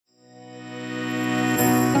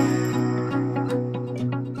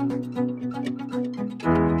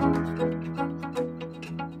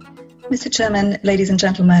Mr. Chairman, ladies and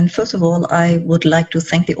gentlemen, first of all, I would like to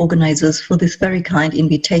thank the organizers for this very kind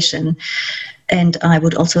invitation. And I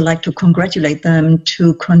would also like to congratulate them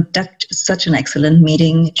to conduct such an excellent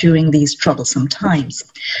meeting during these troublesome times.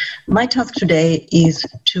 My task today is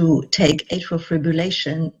to take atrial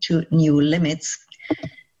fibrillation to new limits.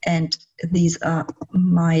 And these are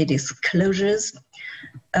my disclosures.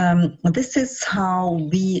 This is how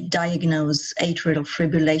we diagnose atrial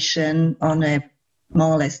fibrillation on a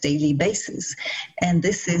more or less daily basis. And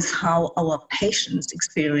this is how our patients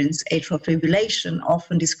experience atrial fibrillation,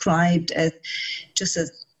 often described as just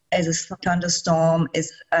as a thunderstorm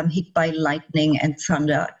is hit by lightning and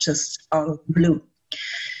thunder just out of the blue.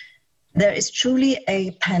 There is truly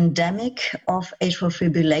a pandemic of atrial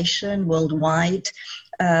fibrillation worldwide.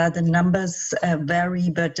 The numbers vary,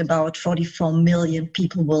 but about 44 million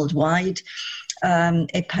people worldwide.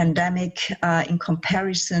 A pandemic in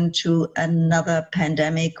comparison to another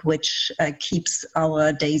pandemic which keeps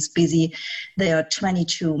our days busy. There are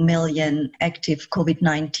 22 million active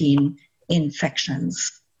COVID-19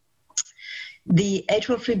 infections. The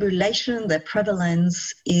atrial fibrillation, the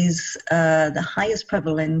prevalence is the highest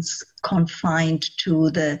prevalence confined to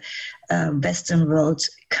the Western world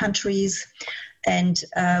countries. And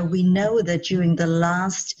we know that during the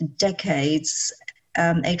last decades,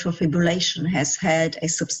 atrial fibrillation has had a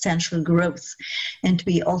substantial growth. And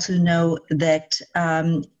we also know that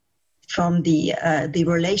from the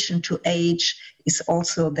relation to age is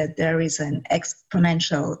also that there is an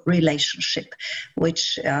exponential relationship,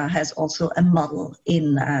 which has also a model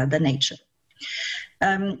in the nature.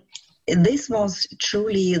 This was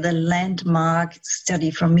truly the landmark study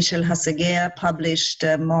from Michel Hasseguer, published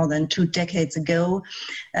more than 2 decades ago.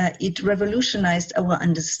 It revolutionized our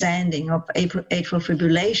understanding of atrial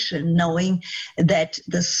fibrillation, knowing that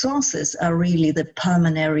the sources are really the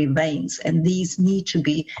pulmonary veins, and these need to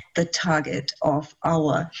be the target of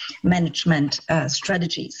our management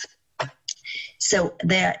strategies. So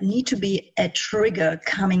there need to be a trigger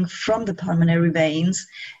coming from the pulmonary veins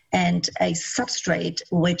and a substrate,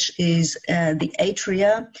 which is the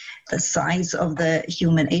atria, the size of the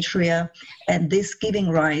human atria, and this giving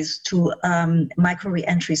rise to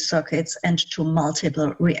micro-reentry circuits and to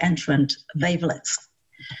multiple reentrant wavelets.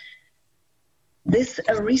 This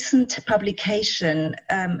recent publication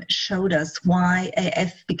showed us why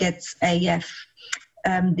AF begets AF.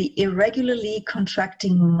 The irregularly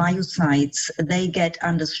contracting myocytes, they get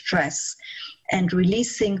under stress, and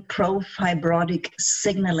releasing pro-fibrotic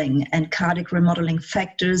signaling and cardiac remodeling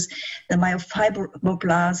factors. The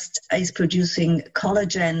myofibroblast is producing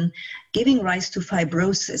collagen, giving rise to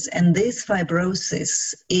fibrosis. And this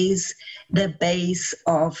fibrosis is the base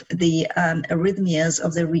of the arrhythmias,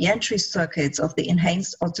 of the reentry circuits, of the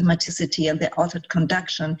enhanced automaticity and the altered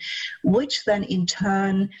conduction, which then in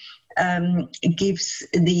turn gives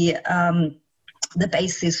the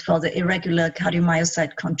basis for the irregular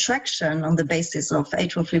cardiomyocyte contraction on the basis of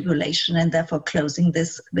atrial fibrillation, and therefore closing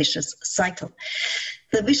this vicious cycle.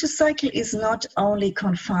 The vicious cycle is not only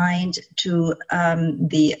confined to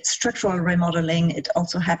the structural remodeling, it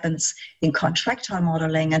also happens in contractile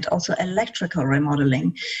modeling and also electrical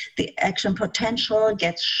remodeling. The action potential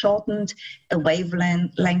gets shortened, the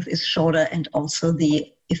wavelength is shorter, and also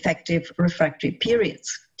the effective refractory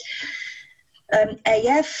periods.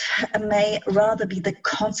 AF may rather be the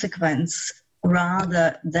consequence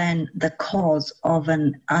rather than the cause of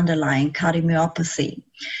an underlying cardiomyopathy.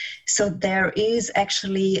 So there is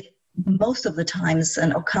actually most of the times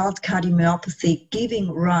an occult cardiomyopathy giving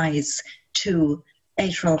rise to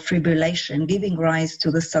atrial fibrillation, giving rise to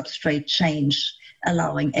the substrate change,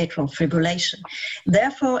 allowing atrial fibrillation.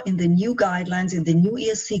 Therefore, in the new guidelines, in the new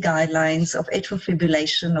ESC guidelines of atrial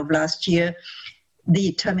fibrillation of last year,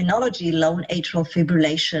 the terminology lone atrial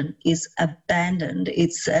fibrillation is abandoned.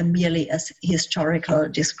 It's merely a historical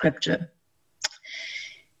descriptor.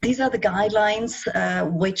 These are the guidelines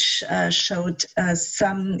which showed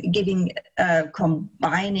some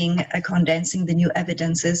combining, condensing the new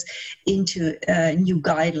evidences into new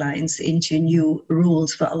guidelines, into new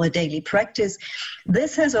rules for our daily practice.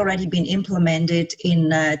 This has already been implemented in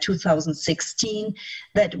 2016,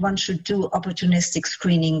 that one should do opportunistic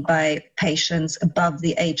screening by patients above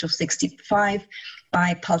the age of 65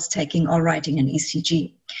 by pulse taking or writing an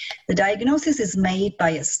ECG. The diagnosis is made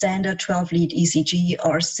by a standard 12-lead ECG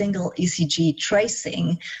or single ECG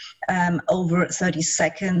tracing over 30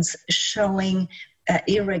 seconds, showing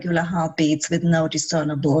irregular heartbeats with no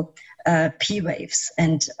discernible P waves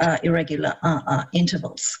and irregular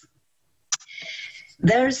intervals.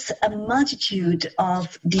 There's a multitude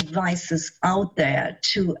of devices out there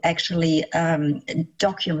to actually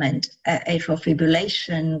document atrial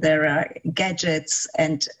fibrillation. There are gadgets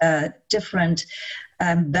and different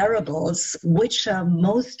variables which are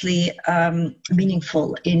mostly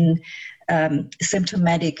meaningful in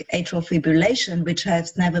symptomatic atrial fibrillation, which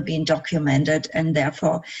has never been documented, and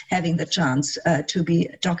therefore having the chance to be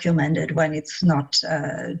documented when it's not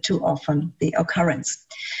too often the occurrence.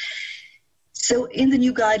 So in the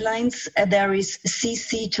new guidelines, there is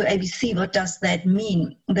CC to ABC. What does that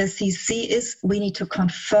mean? The CC is we need to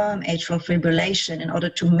confirm atrial fibrillation in order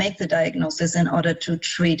to make the diagnosis, in order to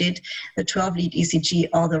treat it, the 12-lead ECG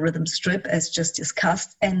or the rhythm strip as just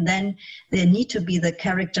discussed. And then there need to be the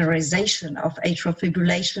characterization of atrial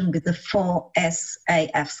fibrillation with the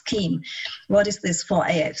 4SAF scheme. What is this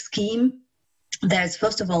 4AF scheme? There's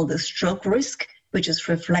first of all the stroke risk, which is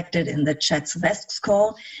reflected in the CHETS-VESC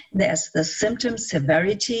score. There's the symptom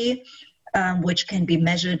severity, which can be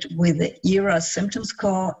measured with the ERA symptom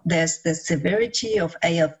score. There's the severity of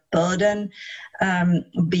AF burden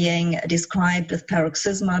being described with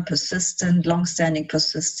paroxysmal, persistent, long-standing,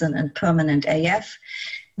 persistent, and permanent AF.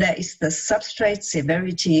 There is the substrate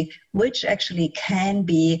severity, which actually can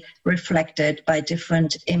be reflected by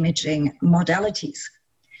different imaging modalities.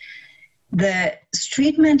 The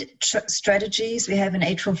treatment strategies we have in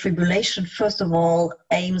atrial fibrillation, first of all,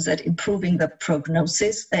 aims at improving the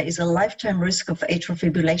prognosis. There is a lifetime risk of atrial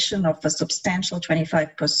fibrillation of a substantial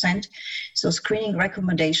 25%. So screening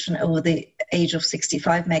recommendation over the age of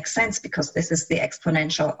 65 makes sense because this is the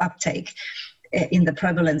exponential uptake in the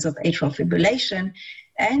prevalence of atrial fibrillation.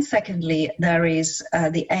 And secondly, there is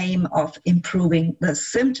the aim of improving the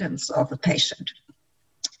symptoms of the patient.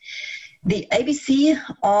 The ABC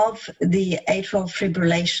of the atrial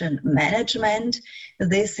fibrillation management,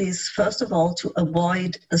 this is first of all to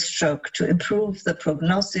avoid the stroke, to improve the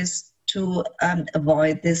prognosis, to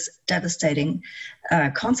avoid this devastating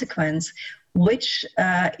consequence, which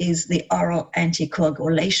is the oral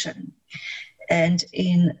anticoagulation. And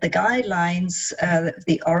in the guidelines,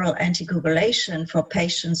 the oral anticoagulation for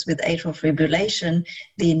patients with atrial fibrillation,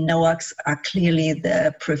 the NOACs are clearly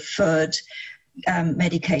the preferred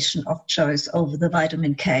medication of choice over the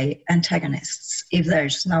vitamin K antagonists, if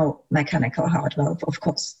there's no mechanical heart valve, of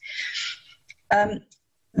course.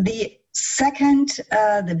 The second,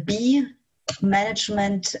 the B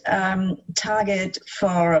management target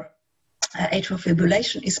for atrial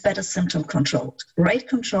fibrillation is better symptom control, rate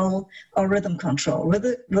control or rhythm control.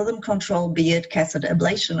 Rhythm control, be it catheter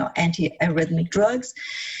ablation or antiarrhythmic drugs.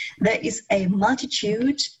 There is a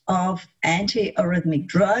multitude of antiarrhythmic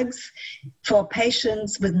drugs for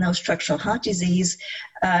patients with no structural heart disease.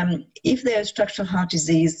 If there is structural heart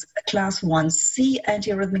disease, class 1C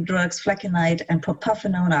antiarrhythmic drugs, flecainide and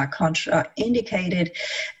propafenone are indicated.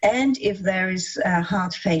 And if there is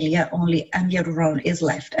heart failure, only amiodarone is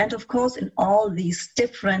left. And of course, in all these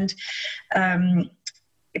different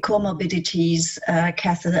comorbidities,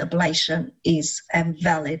 catheter ablation is a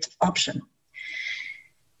valid option.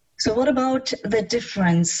 So what about the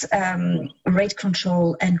difference, rate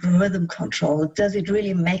control and rhythm control? Does it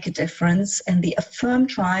really make a difference? And the AFFIRM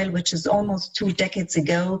trial, which is almost 2 decades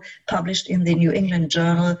ago, published in the New England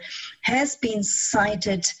Journal, has been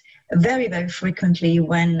cited very, very frequently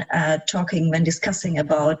when discussing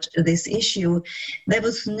about this issue. There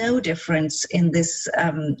was no difference in this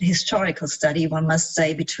historical study, one must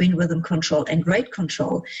say, between rhythm control and rate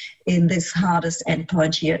control in this hardest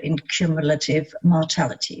endpoint here in cumulative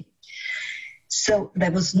mortality. So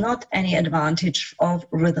there was not any advantage of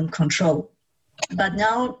rhythm control. But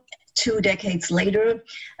now, 2 decades later,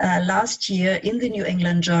 last year in the New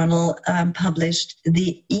England Journal published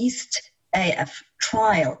the EAST AF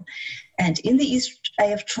trial. And in the EAST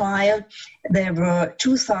AF trial, there were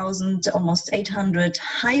 2,000, almost 800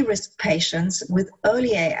 high-risk patients with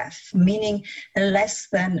early AF, meaning less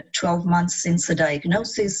than 12 months since the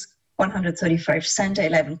diagnosis, 135 center,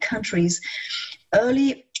 11 countries,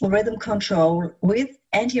 early rhythm control with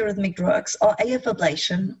antiarrhythmic drugs or AF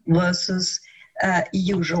ablation versus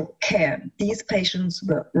usual care. These patients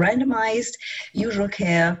were randomized. Usual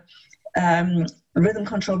care, rhythm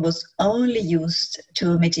control was only used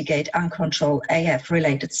to mitigate uncontrolled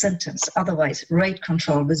AF-related symptoms. Otherwise, rate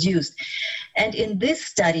control was used. And in this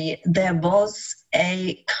study, there was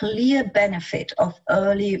a clear benefit of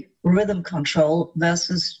early rhythm control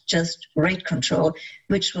versus just rate control,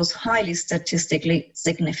 which was highly statistically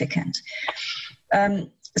significant.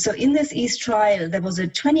 So in this EAST trial, there was a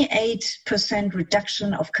 28%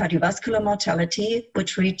 reduction of cardiovascular mortality,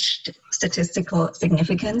 which reached statistical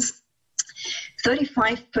significance.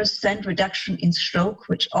 35% reduction in stroke,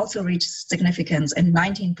 which also reached significance, and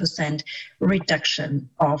 19% reduction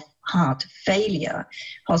of heart failure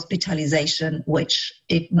hospitalization, which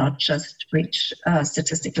did not just reach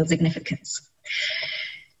statistical significance.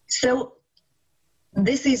 So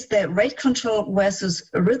this is the rate control versus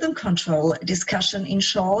rhythm control discussion in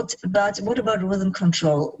short, but what about rhythm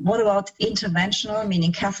control? What about interventional,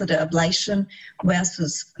 meaning catheter ablation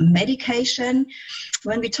versus medication?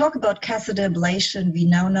 When we talk about catheter ablation, we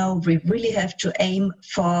now know we really have to aim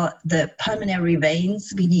for the pulmonary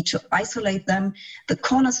veins. We need to isolate them. The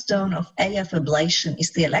cornerstone of AF ablation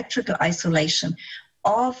is the electrical isolation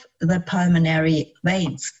of the pulmonary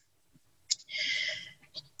veins.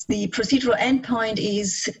 The procedural endpoint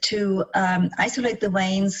is to isolate the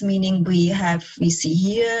veins, meaning we see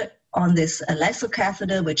here on this lasso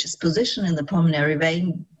catheter, which is positioned in the pulmonary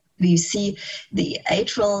vein, we see the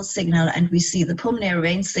atrial signal and we see the pulmonary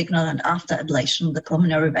vein signal, and after ablation, the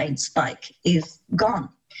pulmonary vein spike is gone.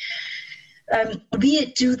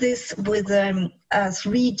 We do this with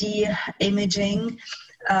 3D imaging.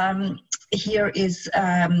 Here is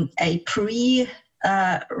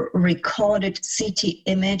a recorded CT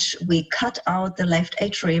image. We cut out the left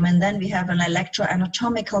atrium, and then we have an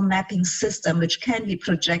electroanatomical mapping system which can be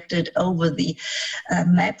projected over the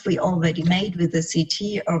map we already made with the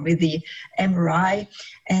CT or with the MRI,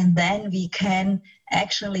 and then we can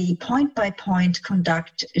actually point by point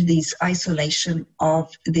conduct this isolation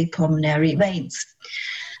of the pulmonary veins.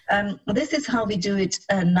 This is how we do it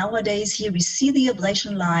nowadays. Here we see the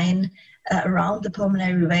ablation line around the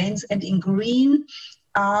pulmonary veins, and in green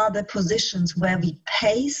are the positions where we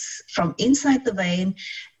pace from inside the vein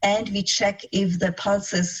and we check if the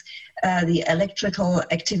pulses, the electrical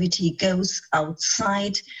activity goes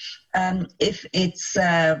outside. If it's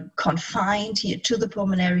confined here to the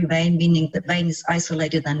pulmonary vein, meaning the vein is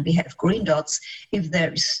isolated, then we have green dots. If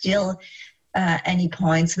there is still any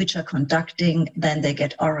points which are conducting, then they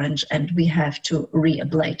get orange, and we have to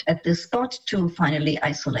re-ablate at this spot to finally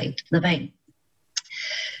isolate the vein.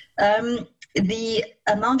 The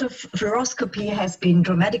amount of fluoroscopy has been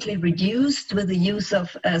dramatically reduced with the use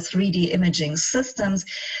of 3D imaging systems.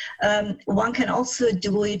 One can also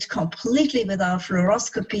do it completely without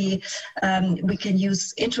fluoroscopy. We can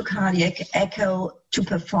use intracardiac echo to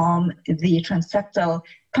perform the transeptal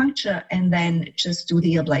puncture and then just do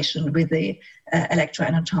the ablation with the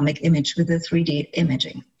electroanatomic image with the 3D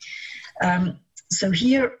imaging. So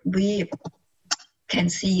here we can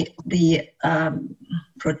see the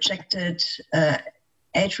projected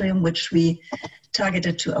atrium which we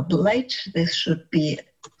targeted to ablate. This should be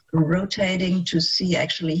rotating to see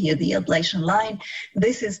actually here the ablation line.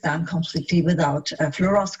 This is done completely without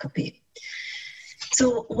fluoroscopy.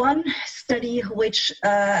 So one study which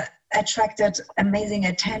attracted amazing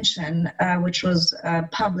attention, which was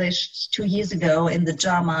published 2 years ago in the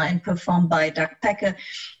JAMA and performed by Doug Pecker.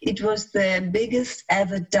 It was the biggest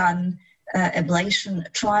ever done ablation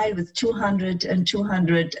trial with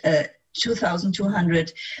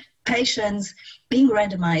 2,200 patients being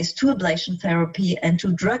randomized to ablation therapy and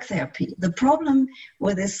to drug therapy. The problem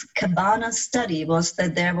with this Cabana study was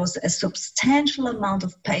that there was a substantial amount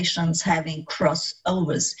of patients having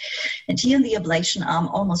crossovers. And here in the ablation arm,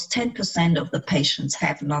 almost 10% of the patients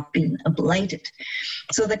have not been ablated.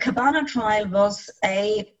 So the Cabana trial was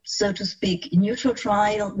a, so to speak, neutral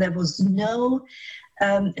trial. There was no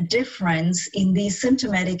difference in these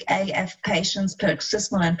symptomatic AF patients,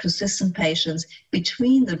 paroxysmal and persistent patients,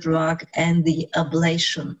 between the drug and the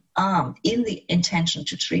ablation arm in the intention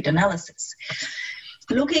to treat analysis.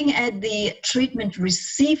 Looking at the treatment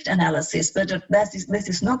received analysis, but this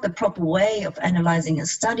is not the proper way of analyzing a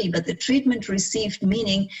study, but the treatment received,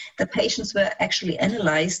 meaning the patients were actually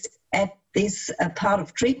analyzed at this part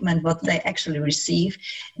of treatment, what they actually received.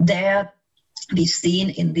 There we've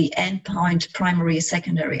seen in the endpoint primary,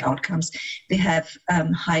 secondary outcomes, we have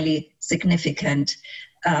highly significant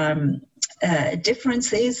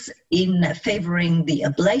differences in favoring the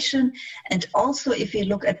ablation. And also if you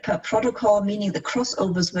look at per protocol, meaning the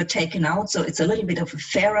crossovers were taken out, so it's a little bit of a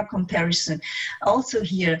fairer comparison. Also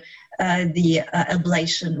here, the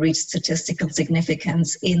ablation reached statistical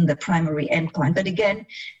significance in the primary endpoint. But again,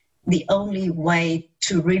 the only way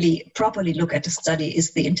to really properly look at the study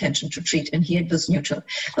is the intention to treat, and here it was neutral.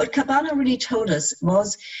 What Cabana really told us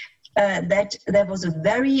was that there was a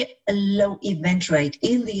very low event rate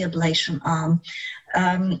in the ablation arm.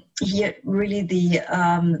 Here really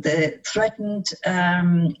the threatened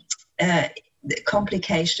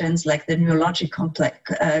complications like the neurologic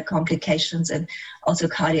complications and also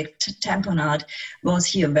cardiac tamponade was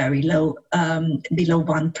here very low, below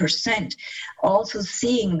 1%. Also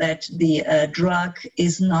seeing that the drug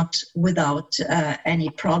is not without any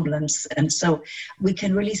problems. And so we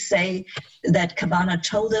can really say that Cabana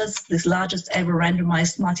told us, this largest ever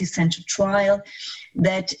randomized multi-center trial,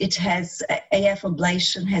 that it has AF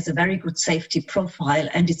ablation has a very good safety profile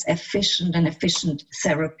and it's efficient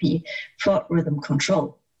therapy for rhythm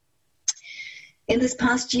control. In this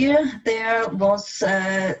past year, there was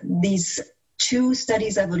these two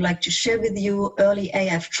studies I would like to share with you. Early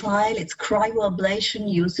AF trial, it's cryoablation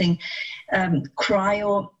using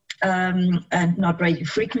cryo and not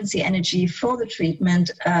radiofrequency energy for the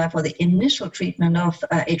treatment, for the initial treatment of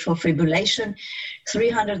atrial fibrillation.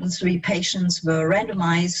 303 patients were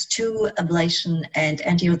randomized to ablation and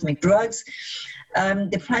antiarrhythmic drugs.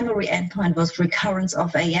 The primary endpoint was recurrence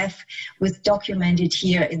of AF, with documented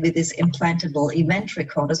here with this implantable event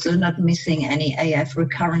recorder, so not missing any AF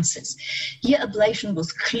recurrences. Here, ablation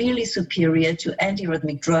was clearly superior to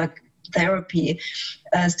antiarrhythmic drug therapy,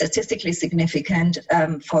 statistically significant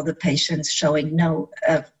for the patients showing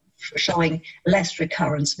showing less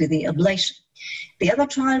recurrence with the ablation. The other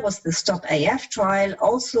trial was the Stop AF trial,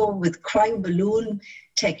 also with cryoballoon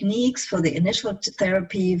techniques for the initial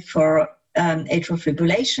therapy for atrial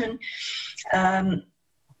fibrillation.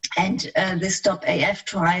 And this Stop AF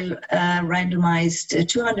trial randomized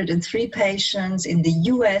 203 patients in the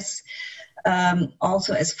US.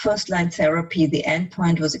 Also as first-line therapy, the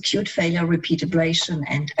endpoint was acute failure, repeat ablation,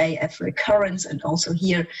 and AF recurrence, and also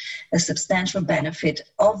here a substantial benefit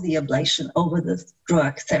of the ablation over the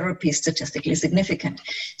drug therapy, statistically significant.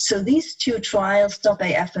 So these two trials, Stop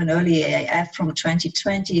AF and Early AF from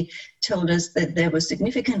 2020, told us that there were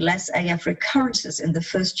significant less AF recurrences in the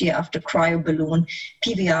first year after cryoballoon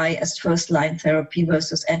PVI as first-line therapy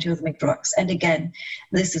versus antiarrhythmic drugs. And again,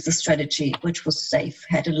 this is a strategy which was safe,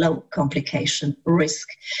 had a low complication risk.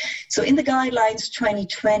 So in the guidelines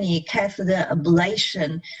 2020, catheter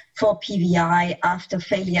ablation for PVI after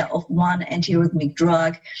failure of one antiarrhythmic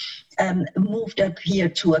drug moved up here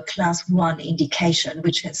to a class 1 indication,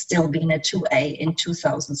 which has still been a 2A in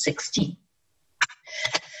 2016.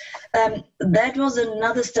 That was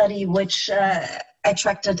another study which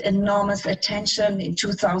attracted enormous attention in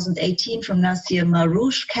 2018 from Nasir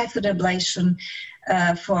Marouche, catheter ablation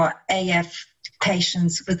for AF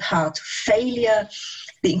patients with heart failure.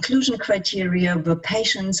 The inclusion criteria were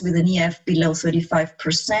patients with an EF below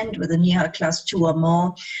 35%, with an EHA class 2 or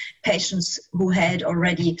more, patients who had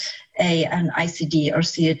already an ICD or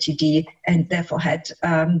CRTD and therefore had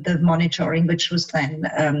the monitoring, which was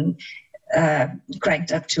then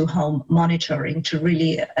cranked up to home monitoring to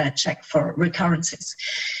really check for recurrences.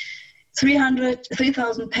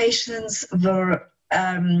 3,000 patients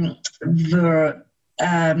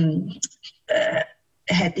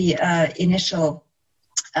had the initial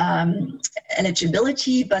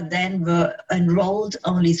eligibility, but then were enrolled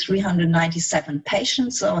only 397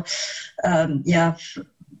 patients. So,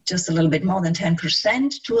 just a little bit more than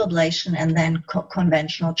 10% to ablation and then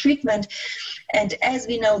conventional treatment. And as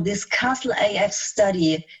we know, this Castle AF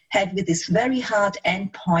study had, with this very hard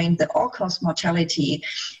endpoint, the all-cause mortality,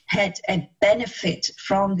 had a benefit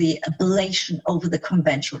from the ablation over the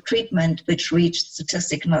conventional treatment, which reached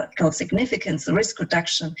statistical significance. The risk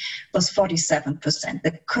reduction was 47%.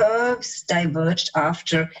 The curves diverged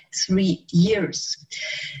after 3 years.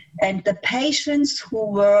 And the patients who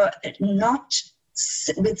were not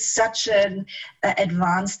with such an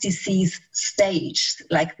advanced disease stage,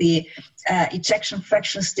 like the ejection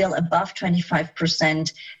fraction still above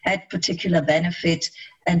 25%, had particular benefit,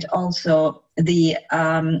 and also the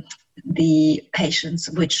patients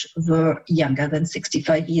which were younger than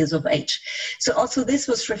 65 years of age. So also this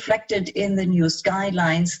was reflected in the newest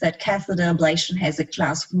guidelines that catheter ablation has a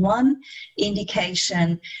class 1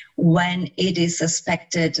 indication when it is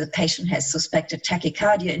suspected, the patient has suspected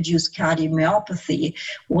tachycardia-induced cardiomyopathy,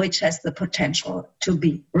 which has the potential to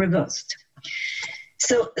be reversed.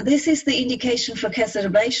 So this is the indication for catheter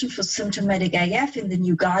ablation for symptomatic AF in the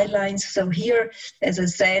new guidelines. So here, as I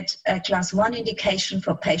said, a class 1 indication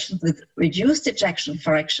for patients with reduced ejection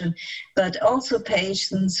fraction, but also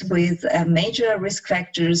patients with major risk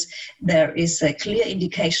factors. There is a clear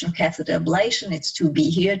indication of catheter ablation. It's 2B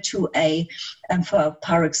here, 2A, and for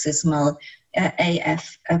paroxysmal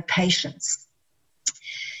AF patients.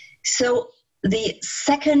 So the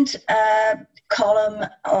second column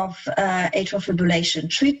of atrial fibrillation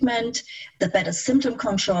treatment, the better symptom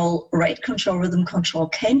control, rate control, rhythm control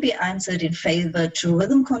can be answered in favor to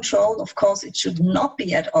rhythm control. Of course, it should not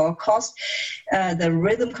be at all cost. The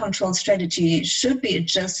rhythm control strategy should be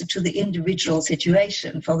adjusted to the individual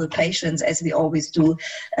situation for the patients, as we always do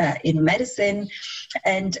in medicine.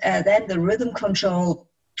 And then the rhythm control,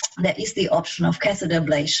 there is the option of catheter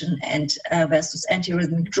ablation and versus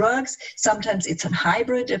antiarrhythmic drugs. Sometimes it's a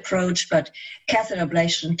hybrid approach, but catheter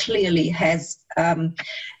ablation clearly has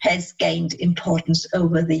gained importance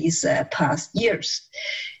over these past years.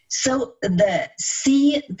 So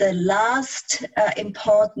the last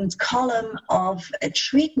important column of a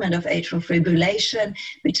treatment of atrial fibrillation,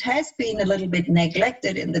 which has been a little bit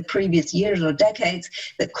neglected in the previous years or decades,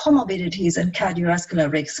 the comorbidities and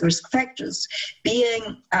cardiovascular risk factors,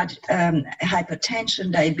 being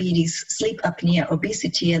hypertension, diabetes, sleep apnea,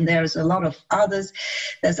 obesity, and there's a lot of others.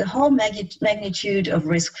 There's a whole magnitude of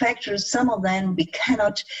risk factors. Some of them we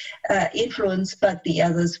cannot influence, but the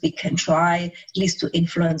others we can try at least to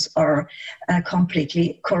influence or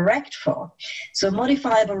completely correct for. So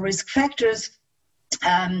modifiable risk factors,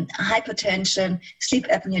 hypertension, sleep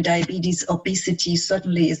apnea, diabetes, obesity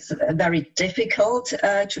certainly is very difficult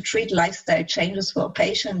to treat. Lifestyle changes for a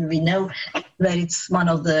patient, we know that it's one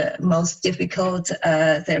of the most difficult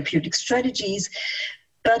therapeutic strategies,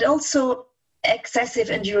 but also excessive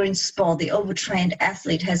endurance sport. The overtrained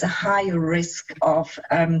athlete has a higher risk of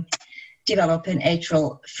developing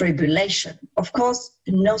atrial fibrillation. Of course,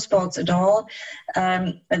 no sports at all.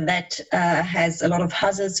 That has a lot of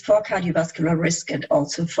hazards for cardiovascular risk and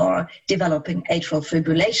also for developing atrial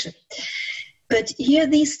fibrillation. But here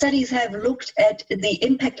these studies have looked at the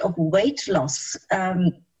impact of weight loss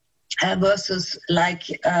versus like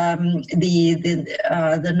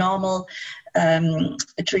the normal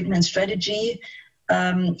treatment strategy.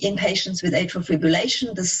 In patients with atrial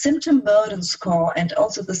fibrillation, the symptom burden score and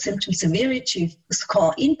also the symptom severity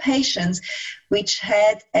score in patients which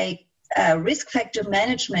had a risk factor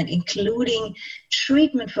management, including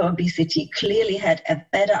treatment for obesity, clearly had a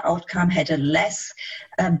better outcome, had a less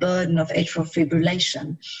burden of atrial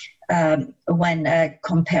fibrillation. When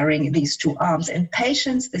comparing these two arms. In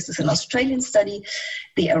patients, this is an Australian study,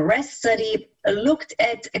 the ARREST study looked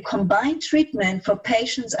at a combined treatment for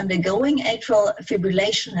patients undergoing atrial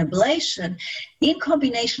fibrillation ablation in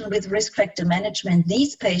combination with risk factor management.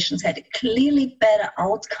 These patients had a clearly better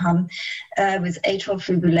outcome with atrial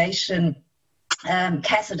fibrillation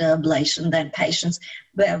catheter ablation than patients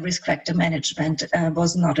where risk factor management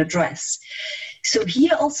was not addressed. So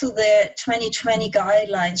here also the 2020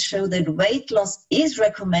 guidelines show that weight loss is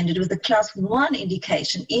recommended with a class 1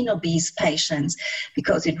 indication in obese patients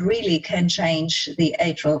because it really can change the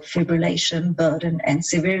atrial fibrillation burden and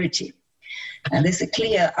severity. And this is a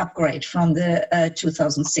clear upgrade from the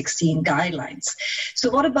 2016 guidelines. So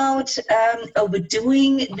what about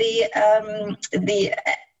overdoing the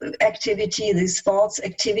activity, the sports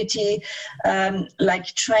activity, like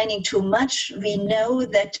training too much? We know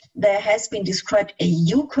that there has been described a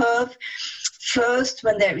U-curve. First,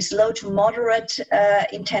 when there is low to moderate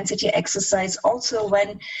intensity exercise, also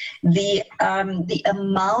when the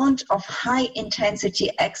amount of high intensity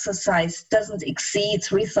exercise doesn't exceed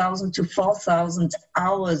 3,000 to 4,000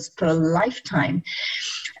 hours per lifetime.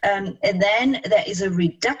 And then there is a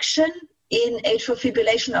reduction in atrial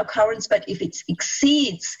fibrillation occurrence, but if it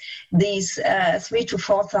exceeds these 3,000 to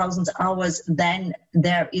 4,000 hours, then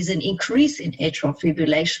there is an increase in atrial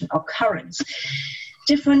fibrillation occurrence.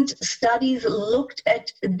 Different studies looked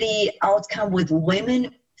at the outcome with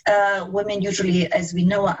women. Women usually, as we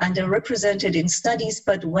know, are underrepresented in studies,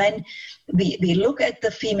 but when we look at the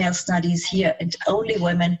female studies here and only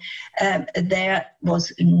women, there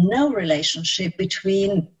was no relationship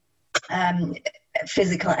between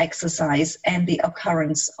physical exercise and the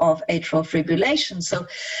occurrence of atrial fibrillation. So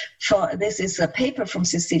this is a paper from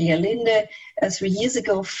Cecilia Linde 3 years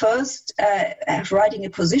ago, first writing a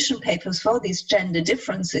position papers for these gender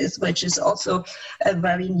differences, which is also a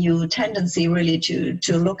very new tendency really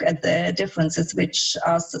to look at the differences which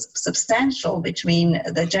are substantial between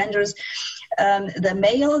the genders. The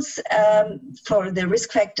males for the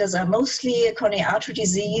risk factors are mostly coronary artery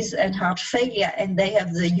disease and heart failure, and they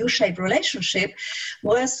have the U-shaped relationship,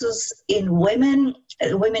 versus in women,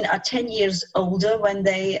 women are 10 years older when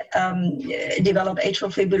they develop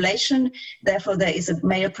atrial fibrillation. Therefore, there is a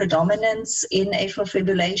male predominance in atrial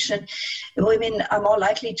fibrillation. Women are more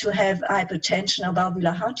likely to have hypertension or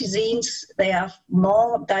valvular heart disease. They are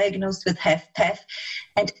more diagnosed with HFpEF,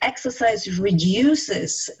 and exercise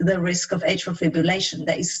reduces the risk of atrial atrial fibrillation.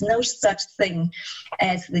 There is no such thing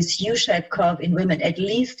as this U-shaped curve in women. At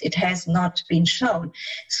least it has not been shown.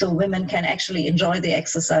 So women can actually enjoy the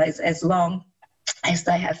exercise as long as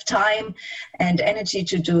they have time and energy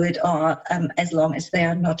to do it, or as long as there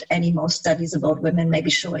are not any more studies about women maybe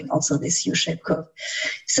showing also this U-shaped curve.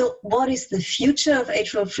 So what is the future of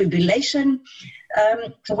atrial fibrillation?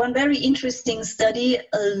 One very interesting study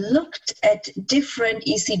looked at different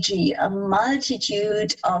ECG, a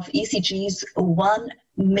multitude of ECGs, 1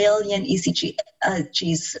 million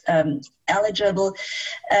ECGs eligible,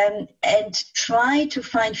 and try to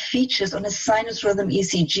find features on a sinus rhythm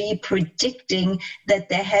ECG predicting that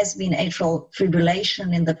there has been atrial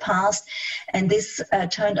fibrillation in the past. And this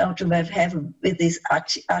turned out to have with this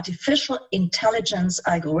artificial intelligence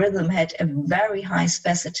algorithm, had a very high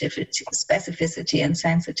specificity and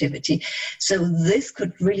sensitivity. So this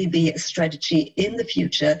could really be a strategy in the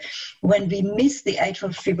future when we miss the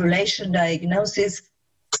atrial fibrillation diagnosis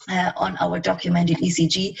on our documented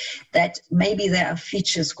ECG, that maybe there are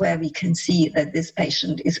features where we can see that this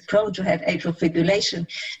patient is prone to have atrial fibrillation,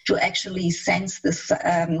 to actually sense this,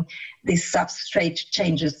 these substrate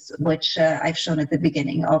changes, which I've shown at the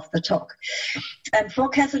beginning of the talk. And for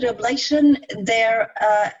catheter ablation, there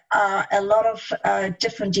are a lot of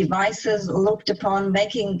different devices looked upon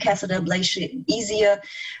making catheter ablation easier.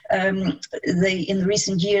 In the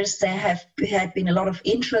recent years, there had been a lot of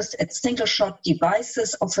interest at single-shot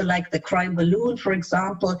devices, also like the cryoballoon, for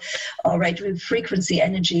example, or radio frequency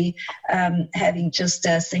energy, having just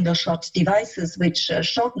single-shot devices, which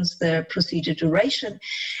shortens the procedure duration.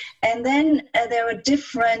 And then there are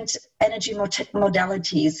different energy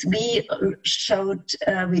modalities. We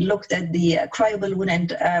looked at the cryoballoon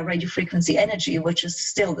and radio frequency energy, which is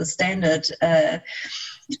still the standard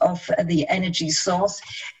of the energy source.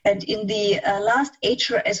 And in the last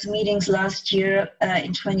HRS meetings last year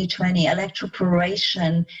in 2020,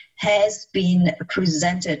 electroporation has been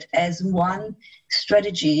presented as one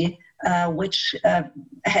strategy which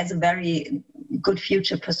has a very good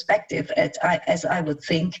future perspective, as I would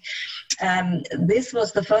think. This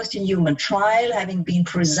was the first in human trial, having been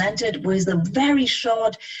presented with a very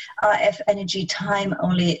short RF energy time,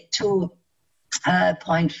 only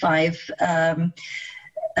 2.5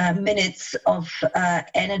 minutes of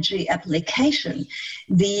energy application.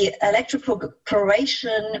 The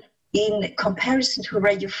electroporation, in comparison to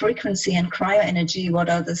radio frequency and cryo-energy, what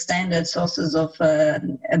are the standard sources of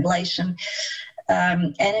ablation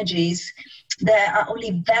energies, there are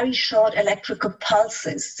only very short electrical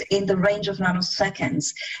pulses in the range of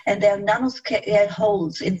nanoseconds, and there are nanoscale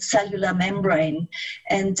holes in cellular membrane,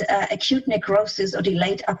 and acute necrosis or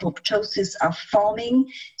delayed apoptosis are forming,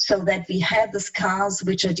 so that we have the scars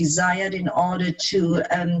which are desired in order to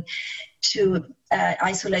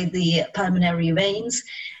isolate the pulmonary veins.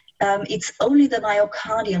 It's only the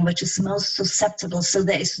myocardium which is most susceptible, so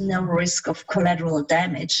there is no risk of collateral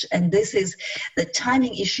damage. And this is the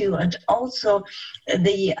timing issue, and also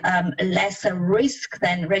the lesser risk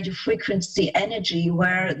than radiofrequency energy,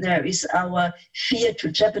 where there is our fear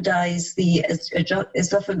to jeopardize the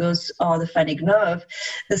esophagus or the phrenic nerve.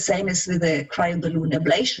 The same as with the cryoballoon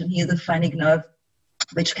ablation here, the phrenic nerve,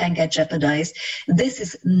 which can get jeopardized. This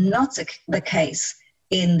is not the case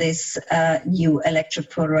in this new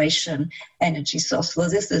electroporation energy source. So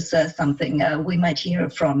this is something we might hear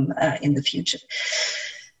from in the future.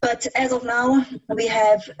 But as of now, we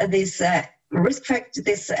have this risk factor,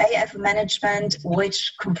 this AF management,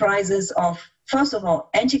 which comprises of, first of all,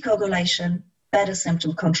 anticoagulation, better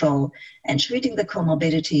symptom control, and treating the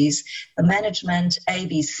comorbidities. The management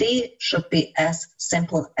ABC should be as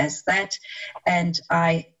simple as that. And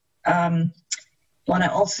I want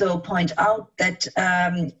to also point out that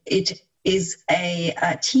it is a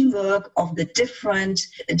teamwork of the different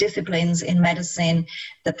disciplines in medicine: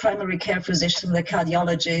 the primary care physician, the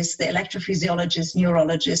cardiologist, the electrophysiologist,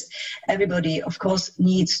 neurologist. Everybody, of course,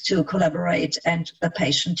 needs to collaborate, and the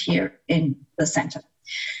patient here in the center.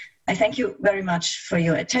 I thank you very much for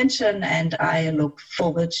your attention, and I look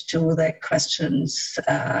forward to the questions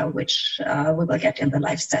which we will get in the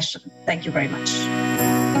live session. Thank you very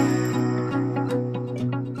much.